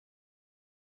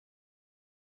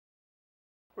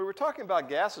We were talking about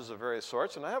gases of various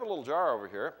sorts, and I have a little jar over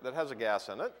here that has a gas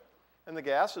in it, and the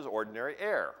gas is ordinary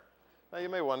air. Now you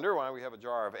may wonder why we have a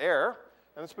jar of air,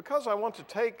 and it's because I want to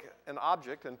take an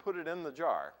object and put it in the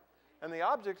jar. And the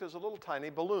object is a little tiny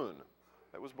balloon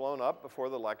that was blown up before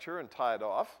the lecture and tied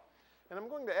off. And I'm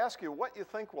going to ask you what you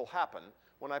think will happen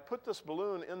when I put this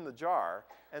balloon in the jar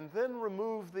and then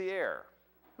remove the air.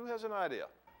 Who has an idea?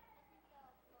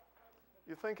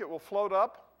 You think it will float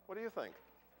up? What do you think?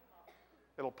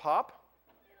 It'll pop?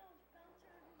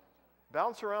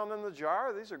 Bounce around in the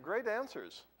jar? These are great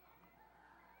answers.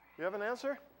 You have an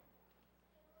answer?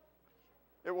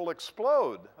 It will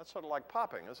explode. That's sort of like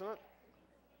popping, isn't it?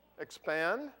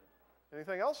 Expand.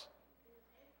 Anything else?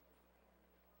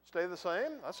 Stay the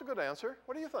same? That's a good answer.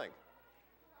 What do you think?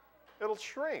 It'll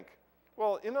shrink.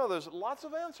 Well, you know, there's lots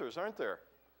of answers, aren't there?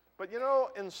 But you know,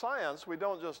 in science, we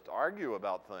don't just argue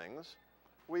about things.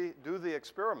 We do the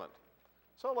experiment.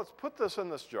 So let's put this in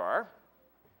this jar.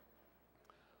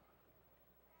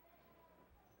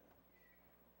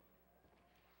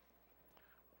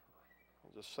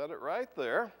 I'll just set it right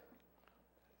there.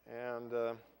 And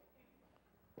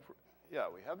yeah,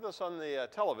 we have this on the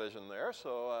television there,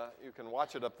 so you can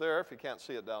watch it up there if you can't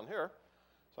see it down here.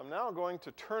 So I'm now going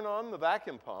to turn on the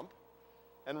vacuum pump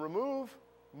and remove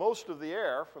most of the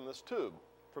air from this tube,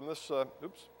 from this,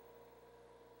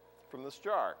 from this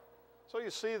jar. So you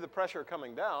see the pressure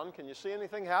coming down. Can you see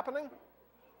anything happening?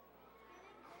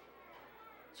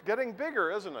 It's getting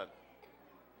bigger, isn't it?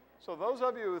 So those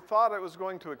of you who thought it was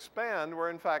going to expand were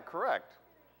in fact correct.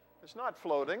 It's not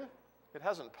floating. It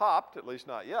hasn't popped, at least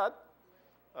not yet.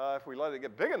 If we let it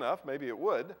get big enough, maybe it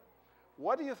would.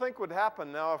 What do you think would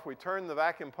happen now if we turn the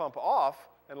vacuum pump off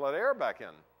and let air back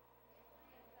in?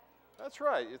 That's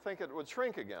right. You think it would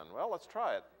shrink again. Well, let's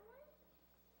try it.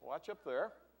 Watch up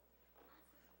there.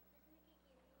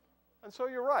 And so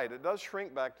you're right. It does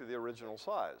shrink back to the original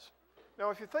size. Now,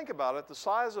 if you think about it, the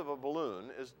size of a balloon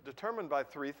is determined by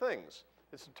three things.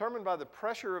 It's determined by the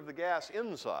pressure of the gas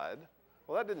inside.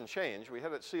 Well, that didn't change. We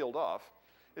had it sealed off.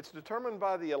 It's determined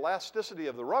by the elasticity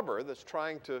of the rubber that's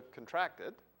trying to contract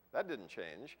it. That didn't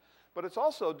change. But it's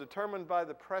also determined by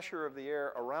the pressure of the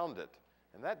air around it.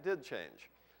 And that did change.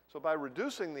 So by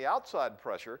reducing the outside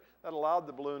pressure, that allowed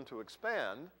the balloon to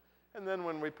expand. And then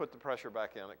when we put the pressure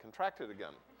back in, it contracted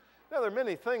again. Now, there are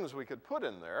many things we could put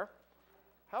in there.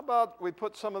 How about we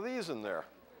put some of these in there?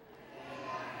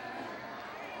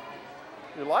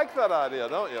 You like that idea,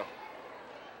 don't you?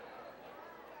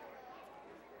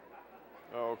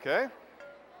 Okay.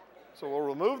 So we'll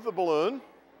remove the balloon.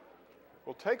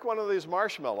 We'll take one of these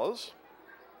marshmallows.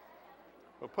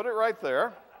 We'll put it right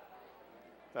there.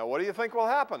 Now, what do you think will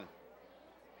happen?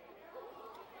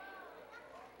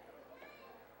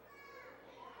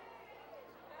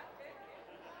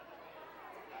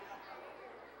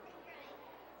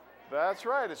 That's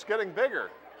right, it's getting bigger.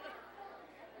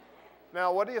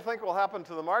 Now, what do you think will happen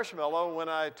to the marshmallow when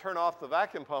I turn off the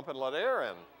vacuum pump and let air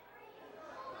in?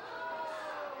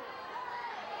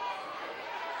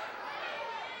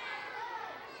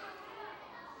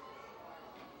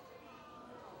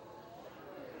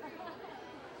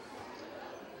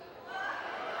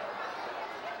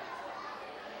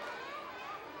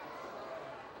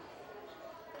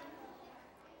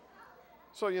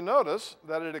 So you notice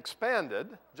that it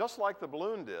expanded, just like the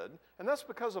balloon did, and that's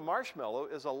because a marshmallow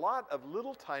is a lot of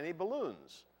little tiny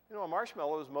balloons. You know, a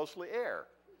marshmallow is mostly air,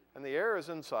 and the air is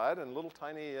inside in little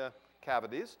tiny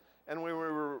cavities, and when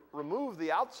we remove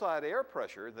the outside air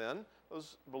pressure, then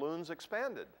those balloons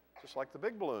expanded, just like the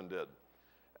big balloon did.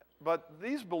 But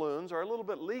these balloons are a little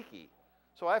bit leaky,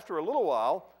 so after a little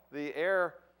while, the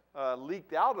air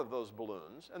leaked out of those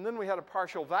balloons, and then we had a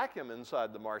partial vacuum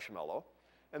inside the marshmallow.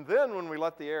 And then when we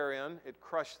let the air in, it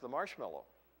crushed the marshmallow.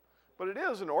 But it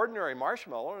is an ordinary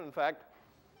marshmallow, and in fact,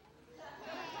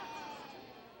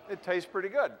 it tastes pretty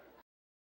good.